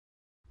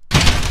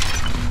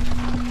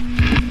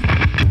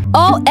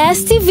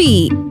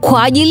OSTV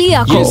kwa ajili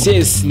yako.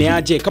 Yes, ni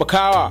aje kama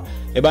kawa.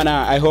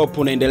 Bana, I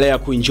hope unaendelea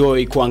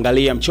kuenjoy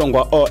kuangalia mchongo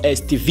wa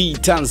OSTV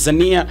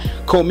Tanzania.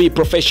 Call me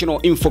professional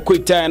info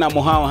quick time na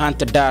Mohao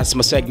Hunter Das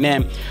my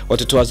name.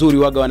 Watoto wazuri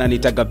waga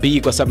wananitaga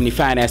B kwa sababu ni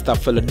fine stuff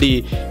for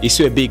D.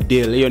 Isiwe big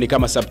deal. Hiyo ni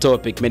kama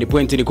subtopic. Main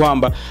point ni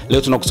kwamba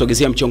leo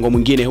tunakusogezea mchongo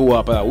mwingine huu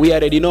hapa. We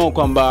already know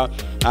kwamba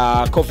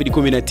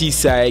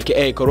COVID-19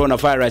 aka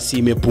coronavirus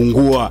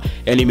imepungua.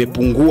 Yani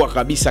imepungua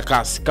kabisa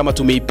kasi. Kama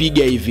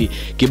tumeipiga hivi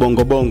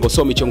kibongo bongo.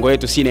 So michongo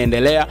yetu si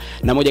inaendelea,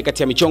 na moja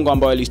kati ya michongo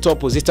ambayo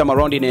ilistop this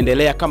round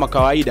inaendelea kama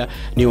kawaida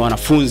ni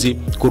wanafunzi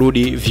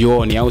kurudi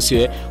vioni, au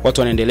siwe?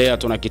 Watu wanaendelea,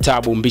 tuna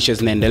kitabu, mbishe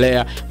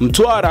zinaendelea.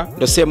 Mtwara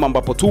ndio sema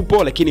ambapo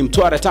tupo, lakini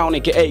Mtwara town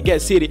aka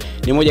Gas City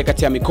ni moja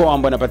kati ya mikoa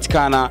ambayo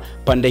inapatikana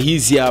pande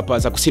hizi hapa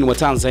za kusini mwa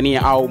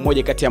Tanzania, au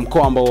moja kati ya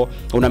mkoa ambao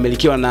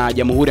unamilikiwa na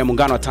Jamhuri ya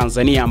Muungano wa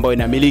Tanzania ambayo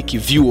inamiliki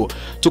vyuo.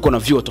 Tuko na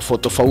vyuo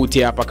tofauti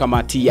tofauti hapa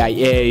kama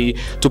TIA,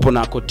 tupo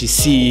na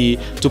KTC,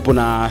 tupo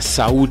na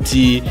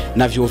Sauti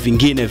na vyuo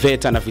vingine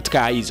VETA na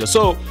vitka hizo.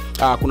 So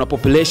kuna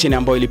population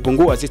ambayo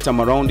ilipungua this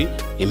time around,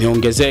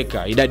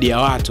 imeongezeka idadi ya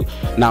watu,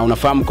 na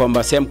unafahamu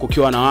kwamba sehemu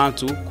kukiwa na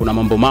watu kuna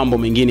mambo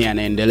mengine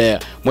yanaendelea.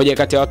 Moja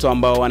kati ya watu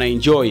ambao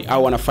wanaenjoy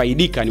au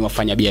wanafaidika ni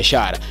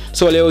wafanyabiashara.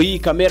 So leo hii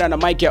kamera na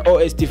mic ya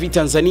OSTV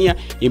Tanzania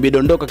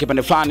imedondoka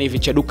kipande fulani hivi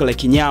cha duka la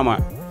kinyama,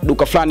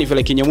 duka fulani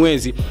vile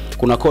Kinyamwezi.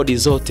 Kuna kodi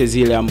zote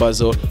zile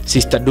ambazo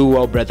sister do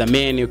au brother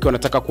man ukiwa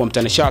unataka kuwa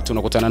mtanashati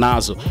unakutana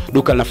nazo.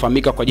 Duka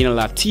linafahamika kwa jina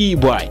la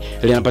T-Boy,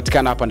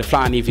 linapatikana hapa pande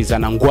fulani hivi za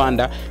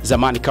Nangwanda,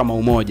 zamani kama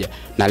Umoja.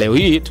 Na leo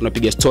hii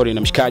tunapiga story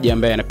na mshikaji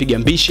ambaye anapiga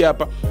mbishi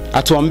hapa,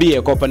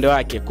 atuambie kwa upande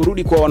wake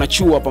kurudi kwa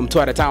wanachuo hapa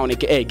Mtwara town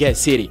aka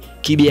Gas City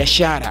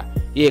kibiashara.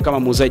 Yeye kama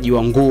muuzaji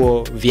wa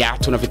nguo,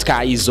 viatu na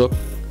vitka hizo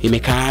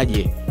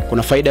imekaaje?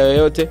 Kuna faida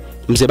yoyote?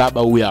 Mzee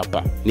baba huyu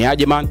hapa. Ni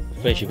aje man?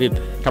 Fresh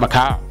vipi? Kama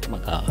kaa.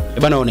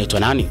 Bana, unaitwa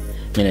nani?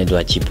 Mimi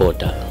naitwa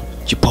Chipota.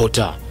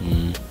 Chipota.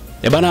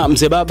 Bana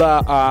mzee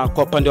baba,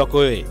 kwa upande wako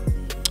wewe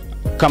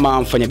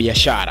kama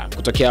mfanyabiashara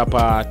kutokea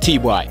hapa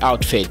T-Boy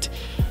Outfit,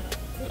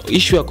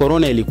 issue ya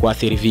corona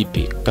ilikuathiri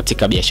vipi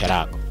katika biashara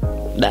yako?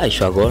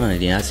 Issue ya corona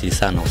iliniathiri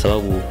sana kwa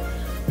sababu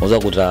unaweza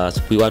kukuta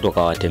siku watu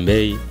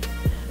wakawatembei,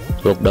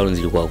 lockdown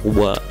zilikuwa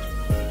kubwa,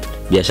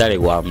 biashara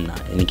ilikuwa hamna,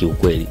 yani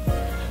kiukweli.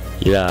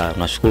 Ila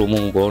nashukuru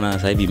Mungu corona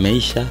sasa hivi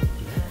imeisha.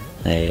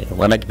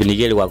 Wana kipindi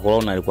kile kwa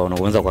corona ilikuwa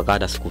unaweza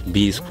kukata siku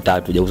 2 siku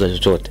 3 hujauza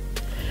chochote.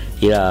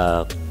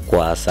 Ila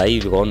kwa sasa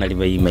hivi corona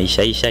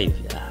imeisha hivi.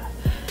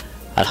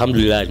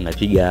 Alhamdulillah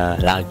tunapiga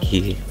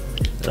Laki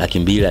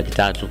 2 Laki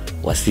 3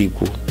 kwa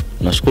siku.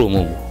 Nashukuru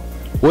Mungu.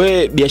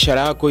 We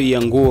biashara yako hii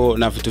ya nguo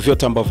na vitu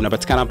vyote ambavyo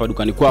vinapatikana hapa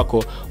dukani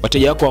kwako,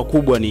 wateja wako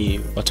wakubwa ni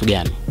watu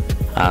gani?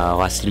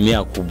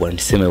 Asilimia kubwa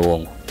niseme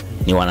uongo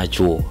ni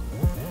wanachuo.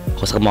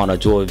 Kwa sababu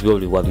wanachuo vyo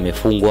vilikuwa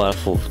vimefungwa,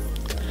 alafu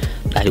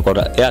alikuwa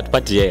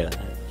tupati hela,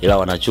 ila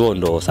wanachuo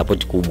ndo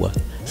support kubwa.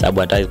 Sababu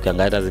hata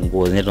ukiangalia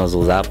nguo zenyewe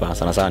tunazouza hapa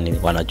sana ni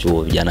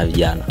wanachuo,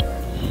 vijana.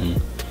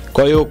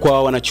 Kwa hiyo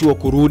kwa wanachuo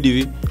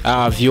kurudi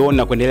vioni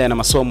na kuendelea na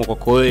masomo,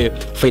 kwa wewe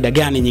faida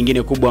gani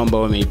nyingine kubwa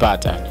ambayo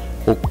wameipata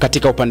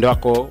katika upande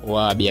wako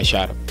wa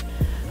biashara?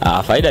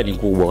 Faida ni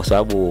kubwa kwa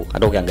sababu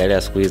hata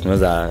ukiangalia siku hizi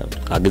tunaweza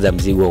kuagiza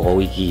mzigo kwa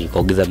wiki,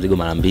 kuagiza mzigo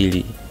mara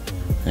 2.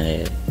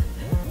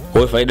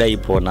 Kwa hiyo faida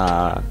ipo,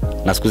 na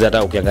siku hizi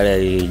hata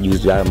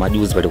ukiangalia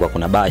majuzi palikuwa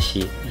kuna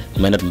bashi,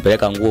 tumeenda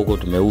tumpeleka nguo huko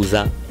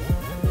tumeuza.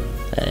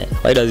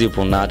 Faida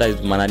zipo, na hata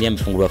manania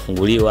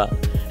mfunguliwa.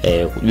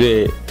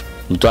 Ujue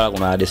Mtwara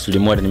kuna desturi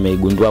moja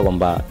nimeigundua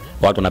kwamba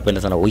watu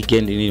wanapenda sana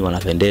weekend nini,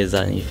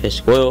 wanapendeza ni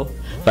fresh. Kwa hiyo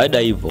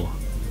faida ipo.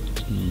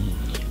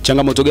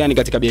 Changamoto gani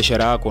katika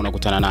biashara yako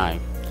unakutana nayo?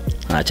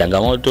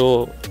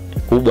 Changamoto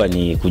kubwa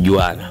ni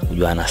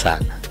kujuana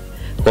sana.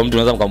 Kwa mtu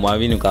unaweza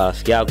kumwamini kwa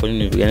rafiki yako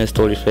nini, yani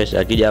story fresh,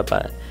 akija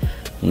hapa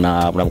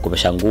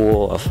unamkopesha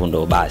nguo afu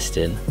ndo basi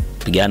tena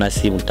pigana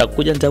simu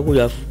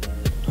nitakuja afu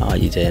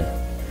hawaji tena.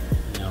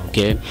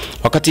 Okay.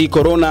 Wakati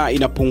corona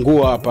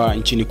inapungua hapa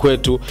nchini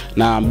kwetu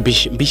na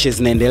mbishe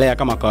zinaendelea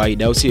kama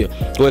kawaida, au sio?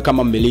 Wewe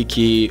kama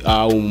mmiliki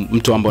au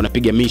mtu ambaye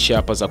unapiga misha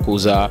hapa za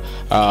kuuza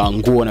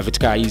nguo na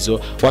vitu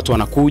hizo, watu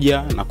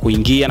wanakuja na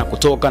kuingia na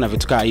kutoka na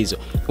vitu hizo,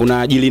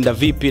 unajilinda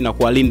vipi na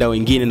kuwalinda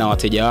wengine na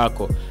wateja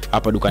wako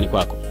hapa dukani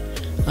kwako?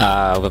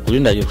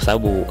 Kulinda kwa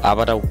sababu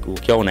hapa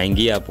ukiwa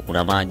unaingia hapo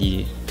kuna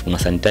maji, kuna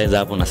sanitizer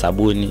hapo na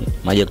sabuni,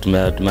 maji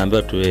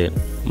tumeambiwa tuwe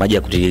maji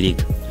ya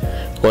kutiririka.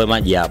 Kwa hiyo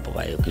maji hapo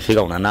pale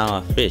ukifika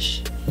unanawa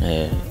fresh,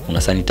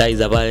 una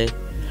sanitizer pale,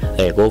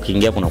 kwa hiyo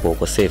ukiingia hapo unakuwa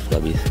uko safe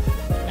kabisa.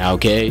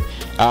 Okay.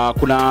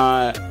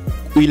 Kuna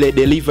ile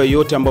delivery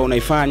yote ambayo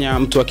unaifanya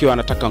mtu akiwa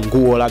anataka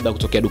nguo labda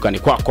kutokea dukani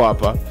kwako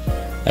hapa?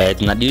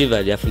 Tuna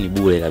delivery afu ni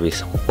bure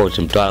kabisa. Kwa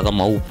hiyo Mtwara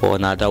kama upo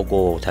na hata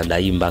uko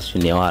Tandaimba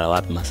sio wala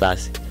wapi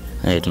Masasi,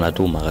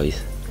 tunatuma kabisa.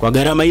 Kwa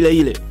gharama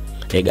ile?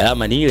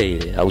 Gharama ni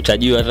ile.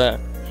 Hauchajiwi hata,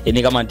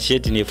 yani kama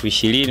t-shirt ni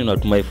 20,000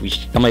 unatuma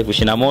 20,000, kama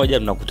 21,000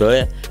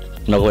 tunakutolea,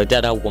 tunakuletea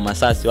hata huko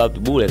Masasi wapi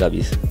bure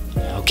kabisa.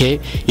 Okay.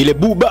 Ile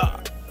buba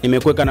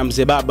nimekuweka na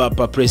mzee baba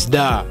hapa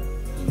Presda.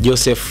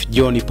 Joseph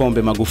John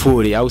Pombe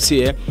Magufuli, au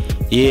si?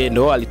 Yeye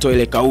ndo alitoa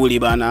ile kauli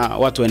bana,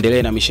 watu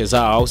waendelee na mishe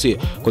zao, au si?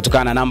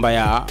 Kutokana na namba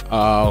ya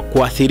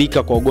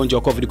kuathirika kwa ugonjwa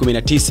wa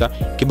COVID-19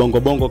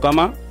 kibongo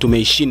kama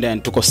tumeishinda,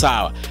 yani tuko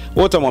sawa.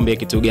 Wewe utamwambia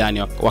kitu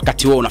gani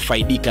wakati wewe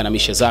unafaidika na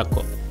mishe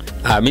zako?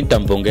 Mimi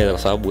nitampongeza kwa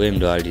sababu yeye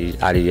ndo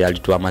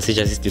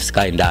alituhamasisha sisi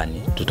tusikae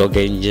ndani,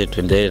 tutoke nje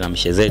tuendelee na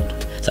mishe zetu,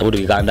 sababu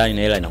tukikaa ndani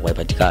na hela inakuwa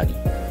haipatikani.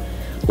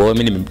 Kwa hiyo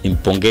mimi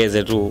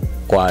nimpongeze tu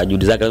kwa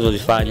juhudi zake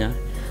alizozifanya.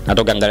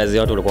 Natoka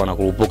angalizia watu walikuwa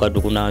wanakurupuka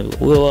tu, kuna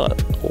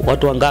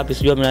watu wangapi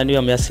sijui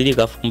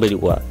wameasilika, kumbe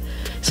ilikuwa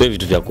sio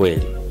vitu vya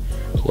kweli.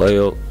 Kwa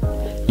hiyo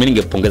mimi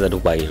ningempongeza tu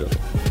kwa hilo.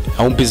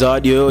 Haumpi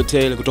zawadi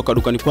yoyote ile kutoka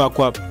dukani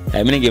kwako hapa?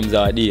 Mimi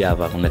ningemzawadia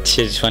hapa. Kuna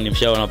t-shirt fulani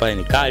mshaona pale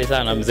ni kali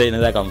sana, mzee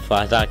anaweza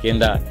kumfuata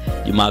akienda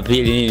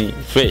Jumapili nini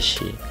fresh.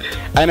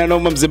 Aina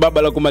noma mzee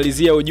baba, la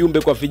kumalizia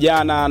ujumbe kwa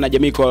vijana na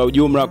jamii kwa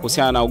ujumla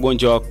kuhusiana na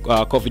ugonjwa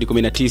wa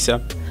COVID-19.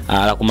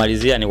 La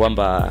kumalizia ni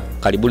kwamba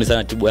karibuni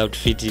sana Tibu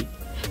Outfit.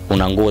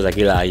 Kuna nguo za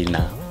kila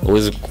aina.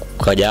 Uwezi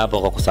kuja hapa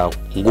kwa kosa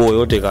nguo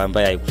yote kama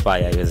ambayo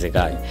haikufai,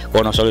 haiwezekani. Kwa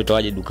hiyo nashauri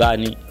toaje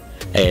dukani.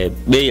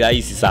 Bei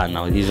rahisi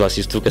sana. Hizo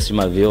asistuke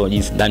sima vioo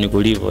jinsi ndani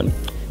kulivyo.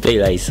 Bei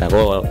rahisi. Kwa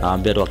hiyo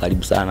naambia tu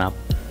karibu sana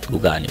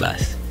dukani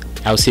basi.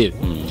 Au sio?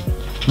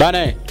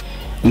 Bana,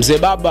 mzee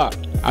baba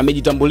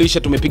amejitambulisha,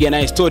 tumepiga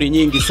naye story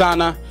nyingi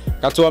sana.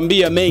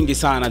 Katuambia mengi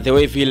sana, the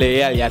way vile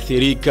yeye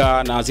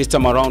aliathirika na this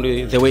time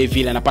around the way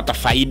vile anapata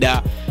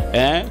faida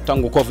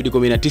tangu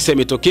COVID-19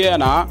 imetokea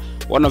na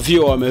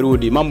wanavyo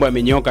wamerudi, mambo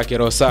yamenyoka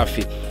kiroho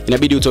safi.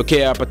 Inabidi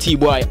utokea hapa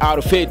T-Boy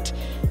Outfit,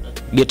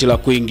 geti la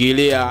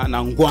kuingilia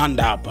na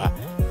ngwanda hapa,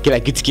 kila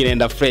kitu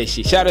kinaenda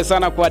fresh. Share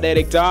sana kwa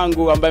director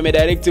wangu ambaye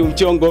amedirect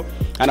mchongo,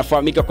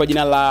 anafahamika kwa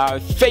jina la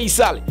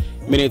Faisal.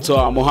 Mimi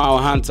naitwa Moja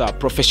Hunter,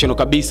 professional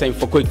kabisa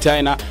info quick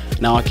tena,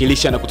 na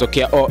wakilisha na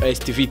kutokea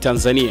OSTV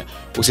Tanzania.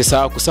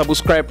 Usisahau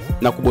kusubscribe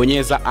na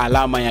kubonyeza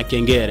alama ya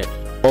kengele.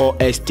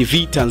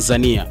 OSTV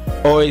Tanzania,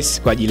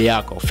 OS kwa ajili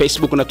yako.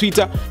 Facebook na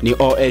Twitter ni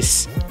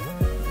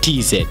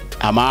OSTZ.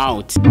 I'm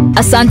out.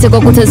 Asante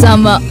kwa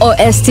kutazama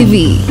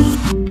OSTV.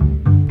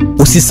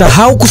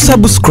 Usisahau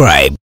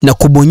kusubscribe na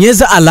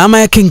kubonyeza alama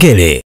ya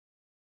kengele.